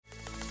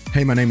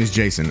Hey, my name is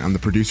Jason. I'm the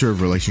producer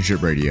of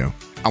Relationship Radio.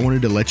 I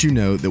wanted to let you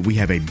know that we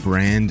have a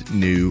brand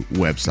new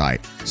website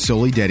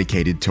solely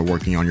dedicated to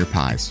working on your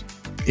pies.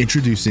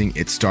 Introducing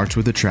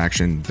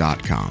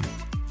itstartswithattraction.com.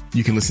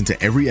 You can listen to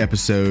every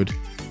episode,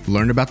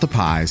 learn about the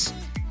pies,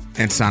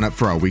 and sign up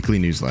for our weekly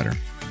newsletter.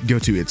 Go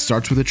to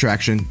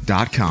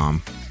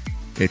itstartswithattraction.com.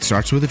 It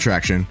starts with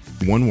attraction,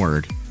 one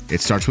word,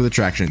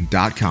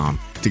 itstartswithattraction.com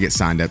to get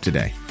signed up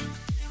today.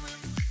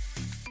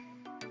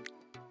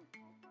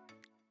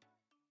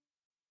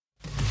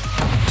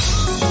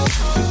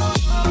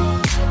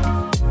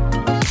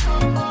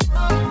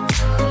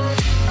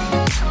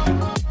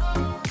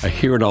 I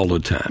hear it all the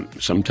time,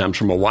 sometimes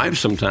from a wife,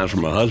 sometimes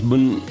from a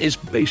husband. It's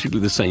basically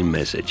the same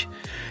message.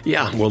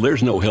 Yeah, well,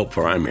 there's no help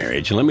for our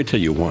marriage, and let me tell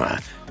you why.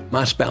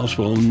 My spouse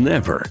will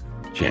never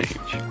change.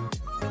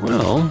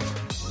 Well,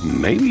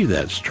 maybe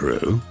that's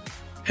true,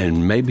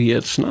 and maybe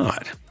it's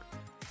not.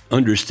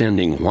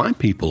 Understanding why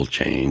people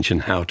change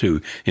and how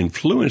to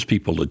influence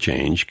people to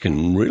change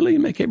can really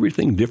make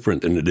everything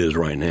different than it is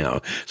right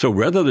now. So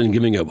rather than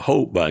giving up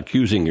hope by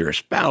accusing your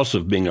spouse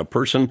of being a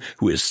person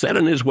who is set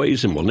in his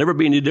ways and will never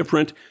be any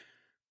different,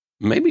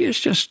 maybe it's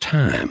just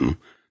time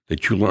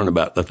that you learn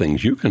about the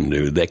things you can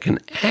do that can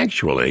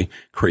actually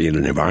create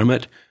an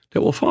environment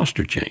that will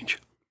foster change.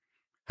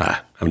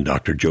 Hi, I'm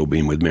Dr. Joe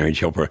Beam with Marriage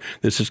Helper.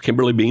 This is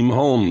Kimberly Beam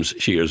Holmes.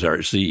 She is our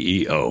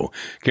CEO.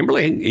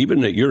 Kimberly,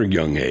 even at your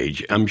young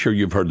age, I'm sure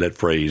you've heard that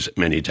phrase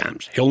many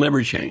times. He'll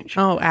never change.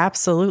 Oh,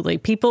 absolutely.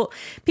 People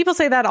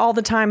say that all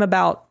the time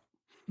about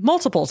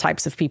multiple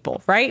types of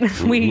people, right?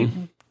 Mm-hmm. We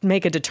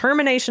make a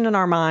determination in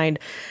our mind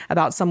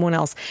about someone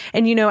else.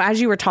 And, you know, as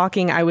you were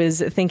talking, I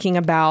was thinking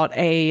about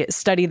a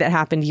study that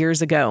happened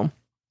years ago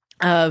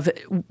of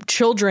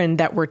children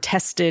that were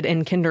tested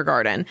in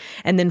kindergarten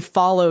and then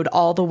followed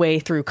all the way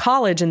through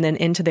college and then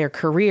into their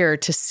career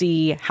to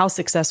see how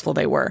successful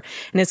they were.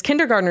 And as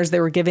kindergartners, they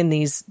were given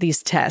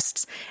these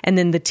tests. And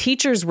then the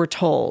teachers were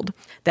told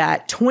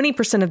that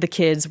 20% of the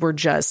kids were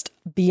just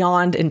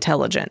beyond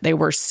intelligent. They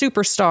were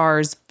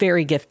superstars,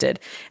 very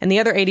gifted. And the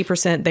other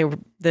 80%,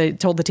 they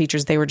told the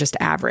teachers they were just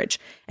average.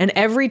 And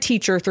every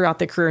teacher throughout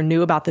the career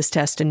knew about this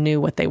test and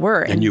knew what they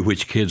were. And knew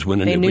which kids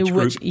went into which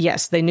group?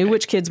 Yes, they knew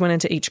which kids went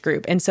into each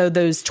group. And so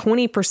those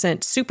 20%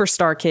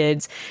 superstar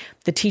kids,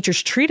 the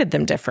teachers treated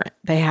them different.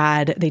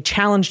 They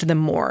challenged them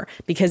more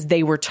because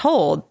they were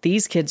told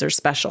these kids are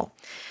special.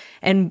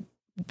 And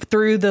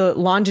through the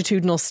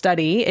longitudinal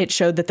study, it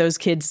showed that those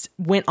kids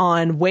went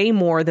on way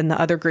more than the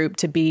other group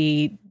to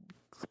be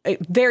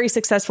very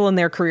successful in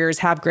their careers,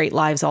 have great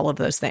lives, all of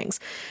those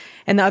things.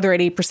 And the other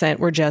 80%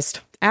 were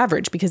just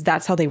average because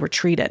that's how they were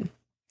treated.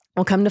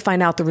 Well, come to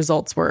find out the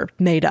results were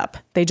made up.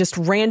 They just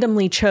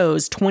randomly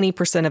chose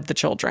 20% of the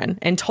children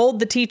and told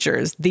the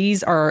teachers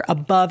these are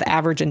above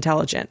average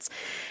intelligence.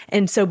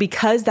 And so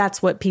because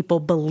that's what people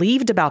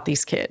believed about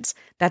these kids,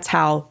 that's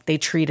how they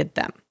treated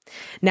them.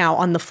 Now,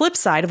 on the flip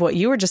side of what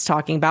you were just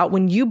talking about,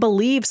 when you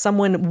believe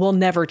someone will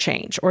never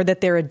change or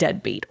that they're a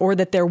deadbeat or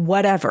that they're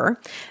whatever,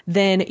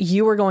 then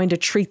you are going to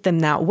treat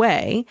them that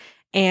way.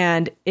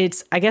 And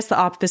it's, I guess, the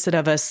opposite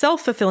of a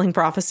self-fulfilling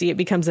prophecy. It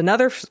becomes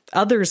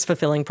others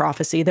fulfilling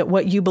prophecy that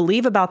what you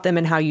believe about them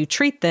and how you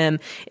treat them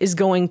is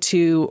going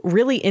to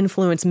really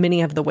influence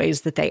many of the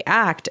ways that they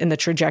act and the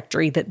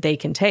trajectory that they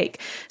can take.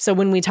 So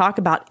when we talk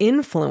about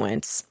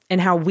influence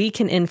and how we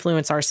can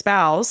influence our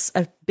spouse,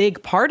 a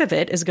big part of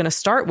it is going to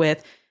start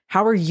with,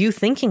 how are you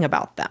thinking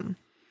about them?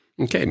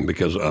 Okay,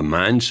 because a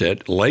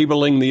mindset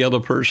labeling the other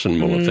person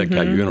will affect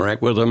how you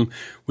interact with them,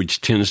 which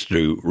tends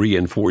to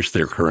reinforce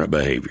their current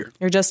behavior.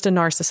 You're just a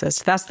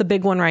narcissist. That's the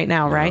big one right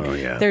now, right? Oh,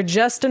 yeah. They're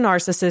just a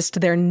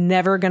narcissist. They're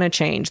never going to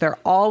change. They're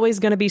always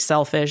going to be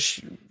selfish,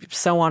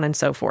 so on and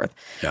so forth.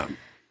 Yeah.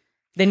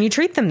 Then you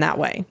treat them that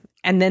way.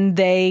 And then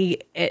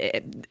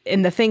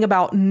and the thing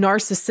about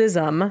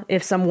narcissism,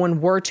 if someone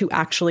were to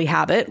actually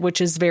have it,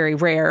 which is very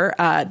rare,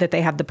 that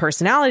they have the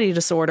personality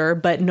disorder,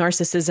 but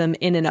narcissism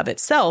in and of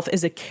itself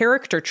is a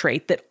character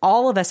trait that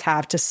all of us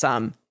have to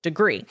some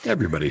degree.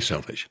 Everybody's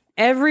selfish.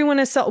 Everyone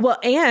is well,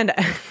 and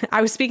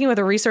I was speaking with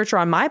a researcher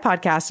on my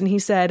podcast, and he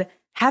said,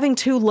 having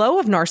too low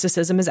of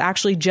narcissism is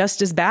actually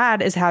just as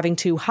bad as having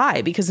too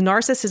high, because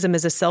narcissism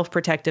is a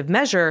self-protective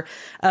measure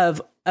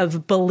of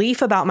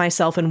belief about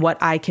myself and what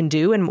I can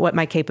do and what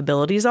my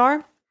capabilities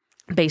are,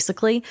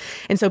 basically.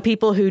 And so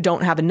people who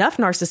don't have enough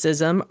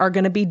narcissism are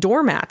going to be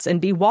doormats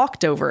and be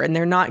walked over, and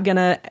they're not going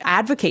to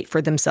advocate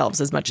for themselves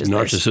as much as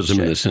narcissism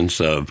in the sense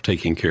of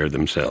taking care of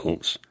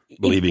themselves,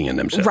 believing in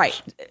themselves.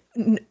 Right.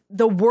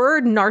 The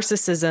word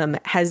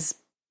narcissism has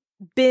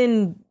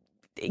been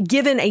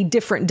given a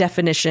different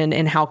definition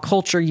in how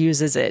culture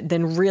uses it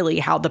than really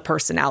how the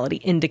personality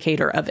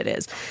indicator of it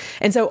is.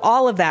 And so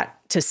all of that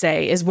to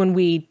say is when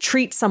we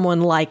treat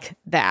someone like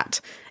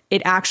that,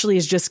 it actually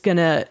is just going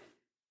to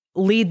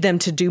lead them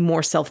to do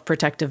more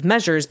self-protective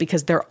measures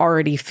because they're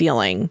already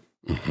feeling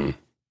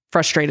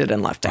frustrated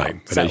and left out.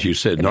 Right. But as you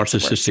said,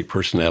 narcissistic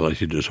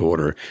personality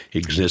disorder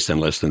exists in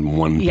less than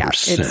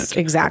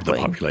 1% of the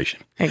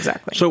population.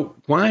 Exactly. So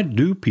why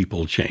do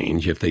people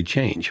change if they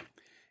change?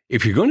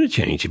 If you're going to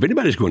change, if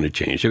anybody's going to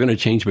change, they're going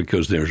to change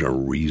because there's a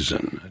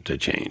reason to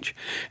change.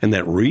 And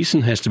that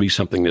reason has to be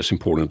something that's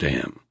important to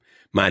him.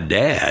 My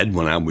dad,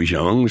 when I was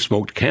young,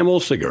 smoked Camel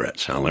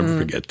cigarettes. I'll never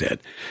forget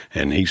that.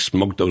 And he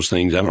smoked those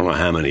things, I don't know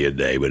how many a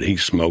day, but he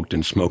smoked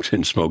and smoked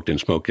and smoked and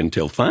smoked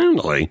until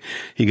finally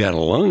he got a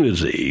lung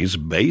disease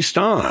based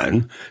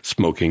on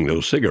smoking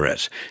those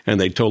cigarettes. And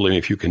they told him,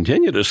 if you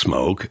continue to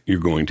smoke, you're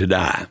going to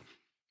die.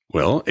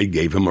 Well, it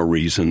gave him a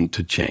reason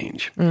to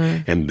change.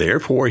 And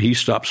therefore, he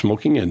stopped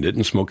smoking and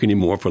didn't smoke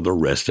anymore for the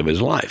rest of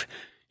his life.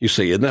 You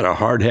say, isn't that a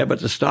hard habit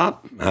to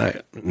stop?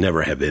 I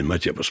never have been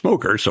much of a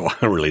smoker, so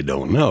I really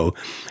don't know.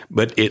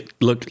 But it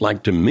looked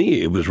like to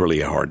me it was really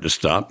hard to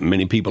stop.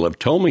 Many people have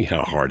told me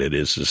how hard it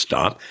is to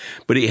stop,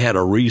 but he had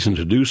a reason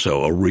to do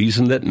so, a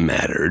reason that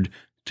mattered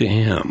to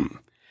him.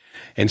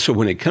 And so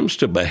when it comes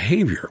to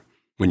behavior,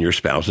 when your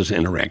spouse is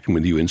interacting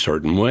with you in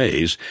certain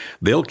ways,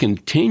 they'll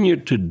continue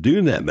to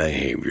do that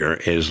behavior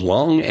as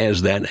long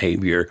as that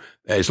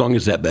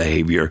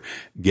behavior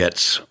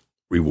gets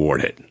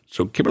rewarded.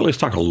 So, Kimberly, let's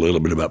talk a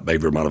little bit about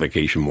Behavior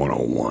Modification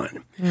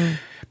 101.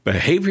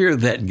 Behavior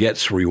that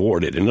gets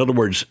rewarded, in other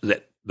words,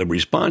 that the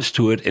response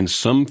to it in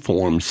some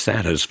form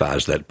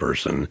satisfies that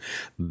person,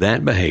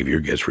 that behavior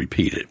gets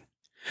repeated.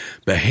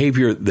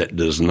 Behavior that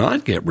does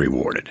not get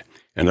rewarded,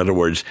 in other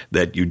words,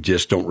 that you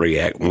just don't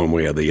react one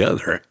way or the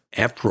other,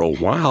 after a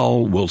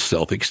while will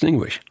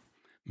self-extinguish,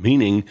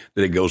 meaning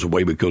that it goes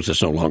away because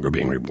it's no longer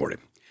being rewarded.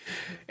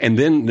 And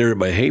then there are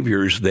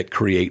behaviors that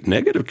create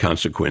negative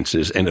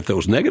consequences. And if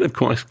those negative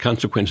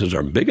consequences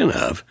are big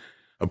enough,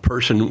 a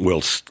person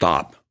will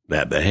stop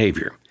that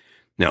behavior.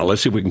 Now,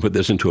 let's see if we can put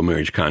this into a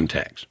marriage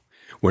context.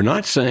 We're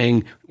not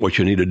saying what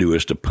you need to do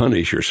is to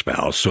punish your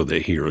spouse so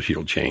that he or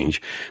she'll change,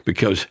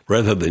 because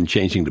rather than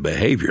changing the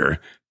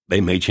behavior,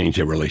 they may change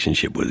their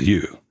relationship with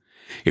you.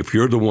 If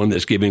you're the one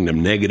that's giving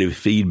them negative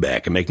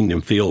feedback and making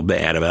them feel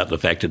bad about the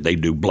fact that they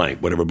do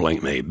blank, whatever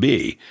blank may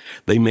be,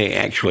 they may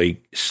actually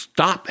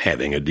stop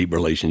having a deep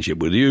relationship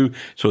with you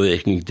so they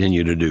can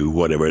continue to do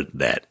whatever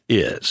that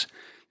is.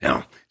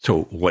 Now,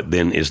 so what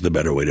then is the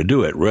better way to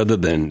do it? Rather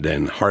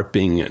than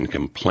harping and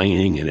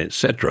complaining and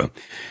etc.,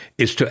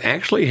 is to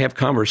actually have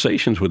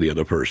conversations with the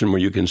other person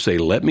where you can say,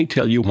 let me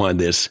tell you why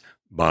this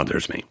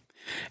bothers me.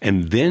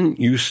 And then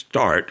you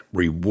start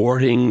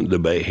rewarding the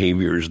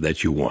behaviors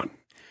that you want.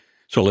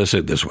 So let's say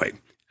it this way.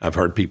 I've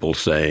heard people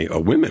say,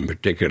 or women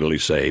particularly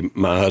say,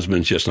 my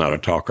husband's just not a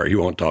talker. He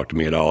won't talk to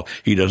me at all.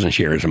 He doesn't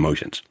share his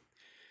emotions.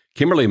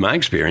 Kimberly, in my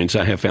experience,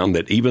 I have found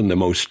that even the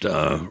most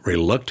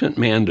reluctant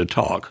man to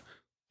talk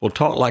will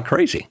talk like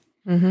crazy.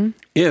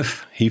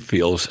 If he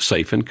feels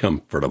safe and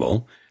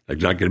comfortable, they're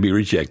not going to be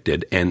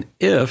rejected, and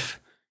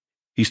if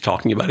he's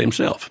talking about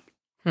himself.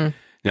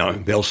 Now,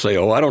 they'll say,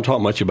 oh, I don't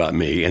talk much about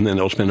me, and then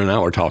they'll spend an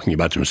hour talking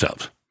about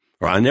themselves.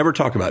 Or I never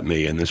talk about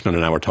me and then spend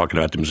an hour talking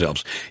about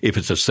themselves. If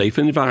it's a safe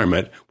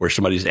environment where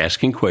somebody's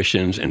asking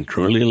questions and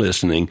truly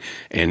listening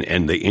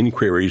and the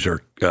inquiries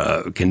are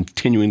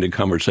continuing the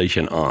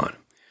conversation on.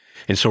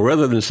 And so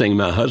rather than saying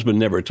my husband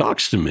never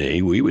talks to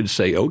me, we would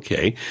say,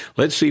 okay,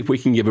 let's see if we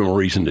can give him a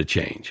reason to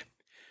change.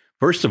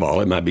 First of all,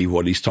 it might be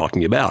what he's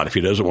talking about. If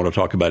he doesn't want to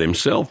talk about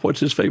himself,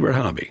 what's his favorite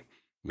hobby?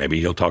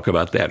 Maybe he'll talk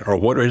about that. Or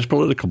what are his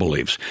political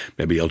beliefs?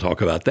 Maybe he'll talk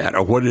about that.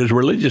 Or what his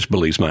religious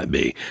beliefs might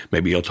be.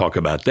 Maybe he'll talk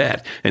about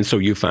that. And so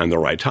you find the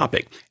right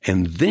topic.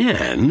 And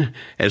then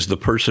as the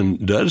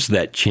person does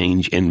that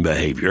change in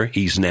behavior,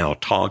 he's now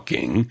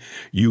talking,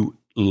 you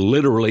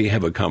literally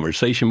have a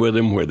conversation with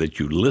him where that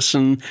you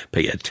listen,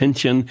 pay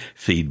attention,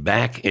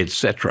 feedback,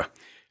 etc.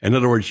 In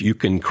other words, you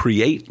can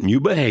create new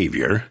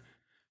behavior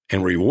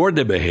and reward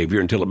the behavior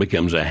until it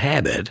becomes a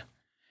habit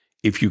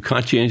if you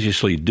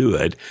conscientiously do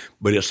it,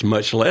 but it's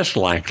much less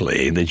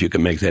likely that you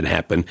can make that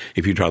happen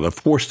if you try to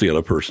force the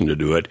other person to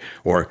do it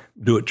or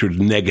do it through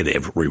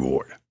negative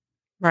reward.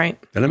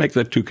 Right. Did I make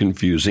that too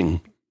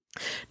confusing?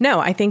 No,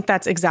 I think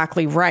that's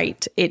exactly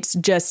right. It's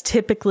just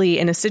typically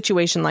in a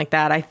situation like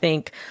that, I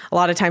think a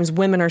lot of times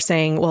women are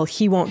saying, well,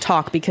 he won't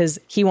talk because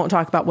he won't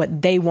talk about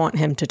what they want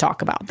him to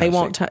talk about.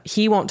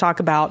 He won't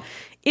talk about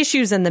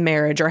issues in the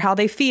marriage or how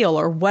they feel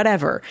or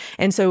whatever.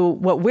 And so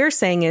what we're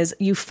saying is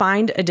you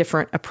find a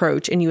different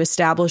approach and you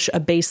establish a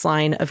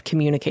baseline of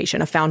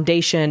communication, a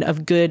foundation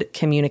of good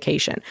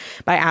communication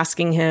by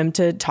asking him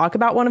to talk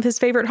about one of his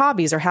favorite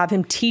hobbies or have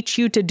him teach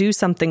you to do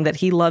something that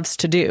he loves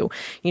to do.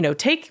 You know,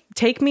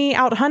 take me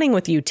out hunting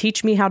with you.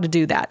 Teach me how to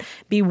do that.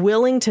 Be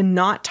willing to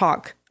not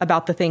talk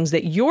about the things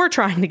that you're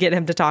trying to get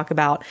him to talk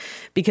about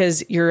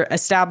because you're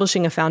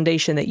establishing a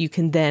foundation that you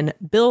can then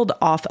build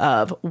off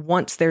of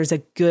once there's a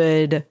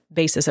good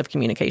basis of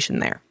communication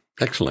there.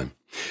 Excellent.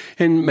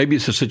 And maybe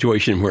it's a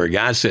situation where a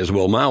guy says,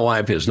 well, my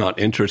wife is not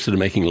interested in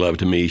making love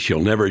to me. She'll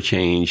never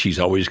change. She's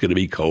always going to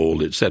be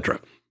cold, etc.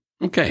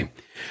 Okay.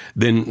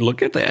 Then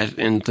look at that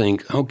and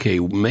think, okay,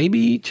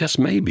 maybe, just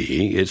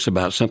maybe, it's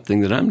about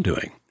something that I'm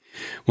doing.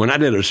 When I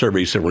did a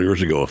survey several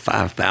years ago of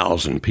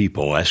 5,000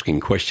 people asking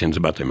questions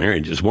about their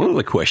marriages, one of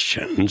the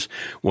questions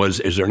was,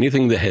 is there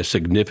anything that has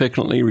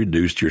significantly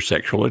reduced your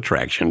sexual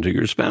attraction to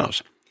your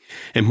spouse?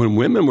 And when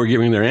women were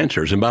giving their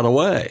answers, and by the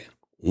way,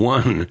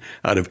 1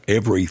 out of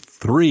every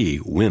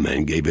 3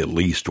 women gave at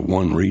least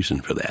one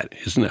reason for that.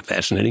 Isn't that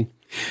fascinating?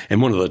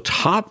 And one of the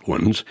top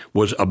ones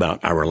was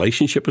about our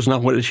relationship is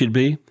not what it should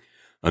be.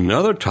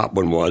 Another top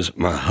one was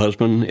my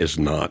husband is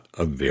not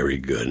a very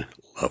good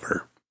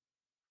lover.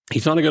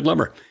 He's not a good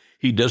lover.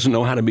 He doesn't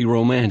know how to be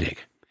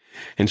romantic.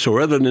 And so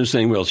rather than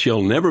saying, well,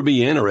 she'll never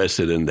be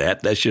interested in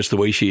that, that's just the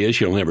way she is,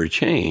 she'll never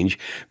change,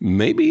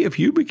 maybe if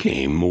you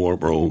became more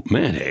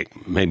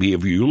romantic, maybe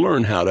if you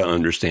learn how to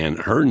understand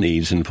her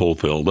needs and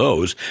fulfill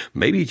those,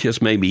 maybe,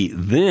 just maybe,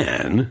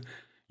 then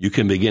you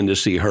can begin to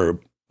see her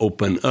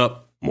open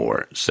up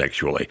more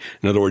sexually.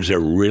 In other words, there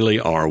really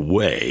are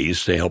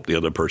ways to help the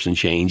other person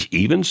change,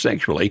 even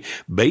sexually,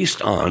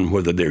 based on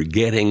whether they're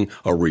getting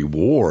a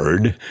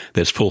reward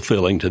that's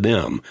fulfilling to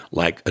them,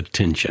 like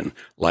attention,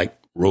 like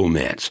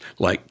romance,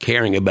 like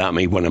caring about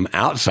me when I'm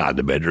outside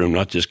the bedroom,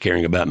 not just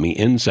caring about me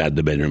inside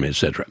the bedroom,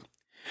 etc.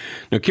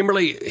 Now,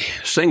 Kimberly,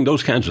 saying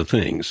those kinds of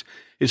things,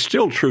 it's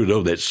still true,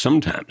 though, that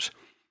sometimes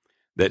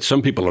that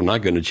some people are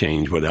not going to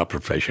change without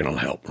professional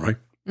help, right?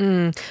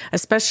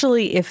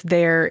 Especially if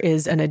there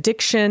is an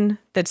addiction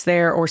that's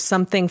there or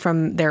something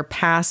from their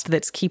past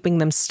that's keeping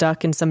them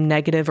stuck in some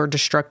negative or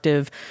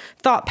destructive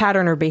thought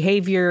pattern or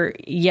behavior.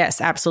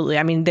 Yes, absolutely.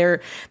 I mean, there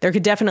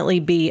could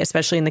definitely be,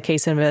 especially in the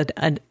case of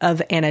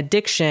an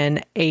addiction,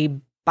 a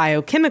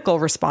biochemical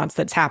response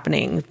that's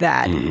happening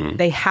that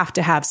they have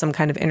to have some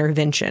kind of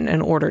intervention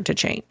in order to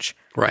change.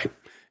 Right.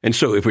 And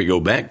so if we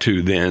go back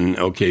to then,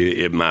 okay,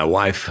 if my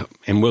wife,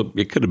 and well,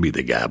 it could be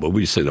the guy, but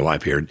we say the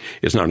wife here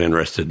is not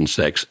interested in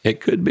sex.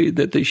 It could be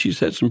that she's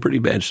had some pretty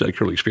bad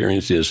sexual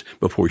experiences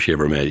before she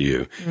ever met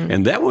you.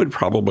 And that would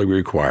probably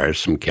require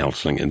some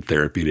counseling and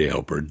therapy to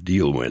help her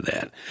deal with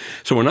that.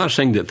 So we're not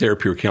saying that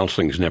therapy or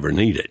counseling is never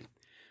needed,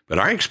 but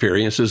our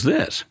experience is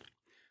this.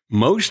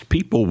 Most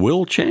people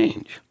will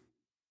change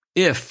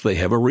if they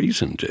have a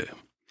reason to.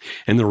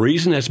 And the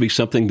reason has to be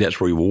something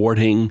that's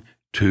rewarding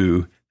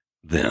to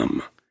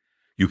them.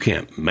 You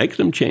can't make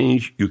them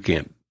change. You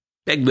can't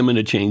beg them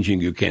into changing.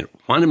 You can't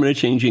want them into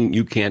changing.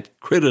 You can't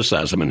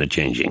criticize them into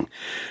changing.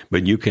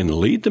 But you can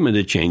lead them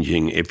into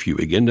changing if you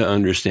begin to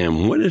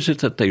understand what is it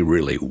that they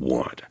really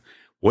want?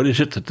 What is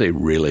it that they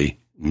really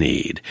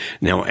need?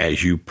 Now,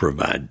 as you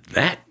provide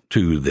that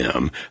to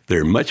them,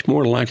 they're much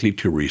more likely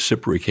to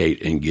reciprocate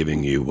in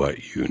giving you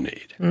what you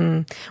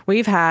need.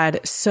 We've had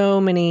so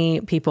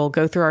many people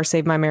go through our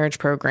Save My Marriage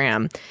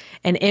program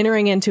and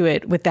entering into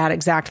it with that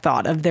exact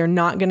thought of they're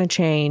not going to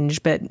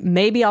change, but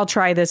maybe I'll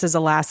try this as a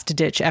last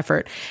ditch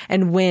effort.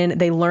 And when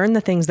they learn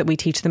the things that we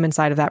teach them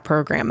inside of that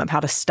program of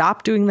how to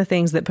stop doing the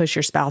things that push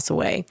your spouse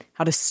away,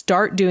 how to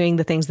start doing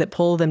the things that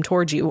pull them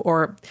towards you,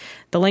 or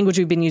the language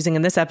we've been using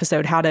in this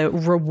episode, how to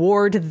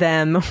reward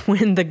them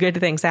when the good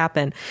things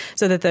happen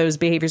so that those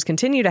behaviors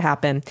continue to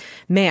happen.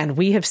 Man,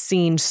 we have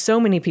seen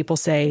so many people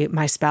say,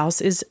 my spouse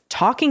is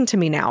talking to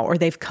me now, or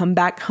they've come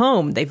back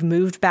home, they've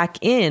moved back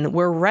in,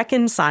 we're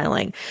reconciling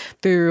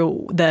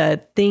through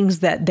the things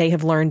that they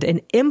have learned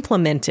and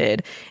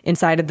implemented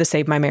inside of the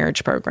Save My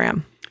Marriage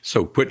program.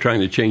 So quit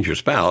trying to change your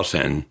spouse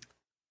and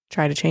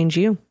try to change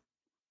you.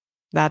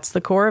 That's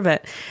the core of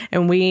it.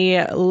 And we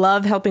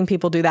love helping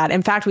people do that.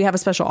 In fact, we have a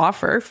special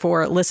offer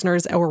for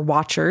listeners or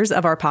watchers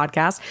of our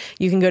podcast.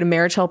 You can go to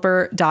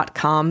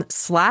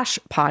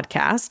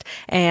marriagehelper.com/podcast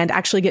and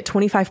actually get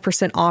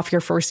 25% off your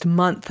first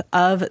month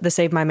of the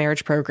Save My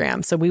Marriage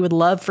program. So we would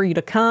love for you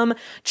to come,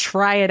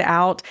 try it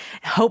out,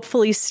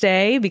 hopefully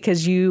stay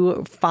because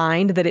you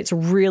find that it's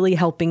really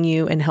helping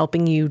you and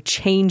helping you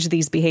change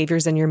these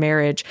behaviors in your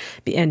marriage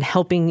and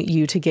helping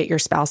you to get your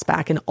spouse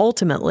back and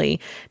ultimately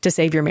to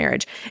save your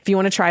marriage. If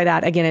you want to try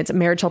that, again, it's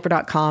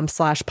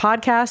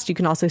marriagehelper.com/podcast. You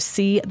can also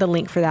see the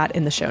link for that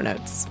in the show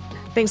notes.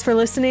 Thanks for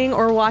listening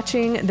or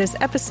watching this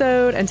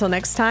episode. Until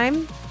next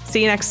time,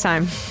 see you next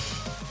time.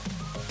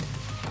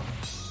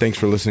 Thanks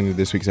for listening to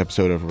this week's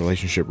episode of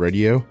Relationship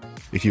Radio.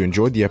 If you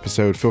enjoyed the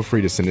episode, feel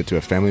free to send it to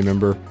a family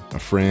member, a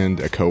friend,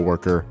 a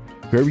coworker,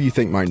 whoever you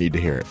think might need to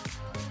hear it.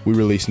 We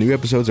release new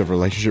episodes of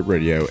Relationship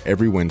Radio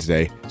every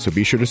Wednesday, so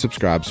be sure to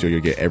subscribe so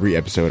you'll get every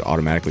episode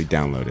automatically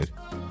downloaded.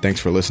 Thanks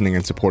for listening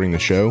and supporting the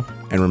show,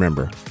 and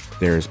remember,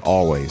 there is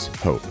always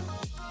hope.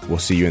 We'll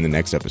see you in the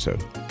next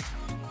episode.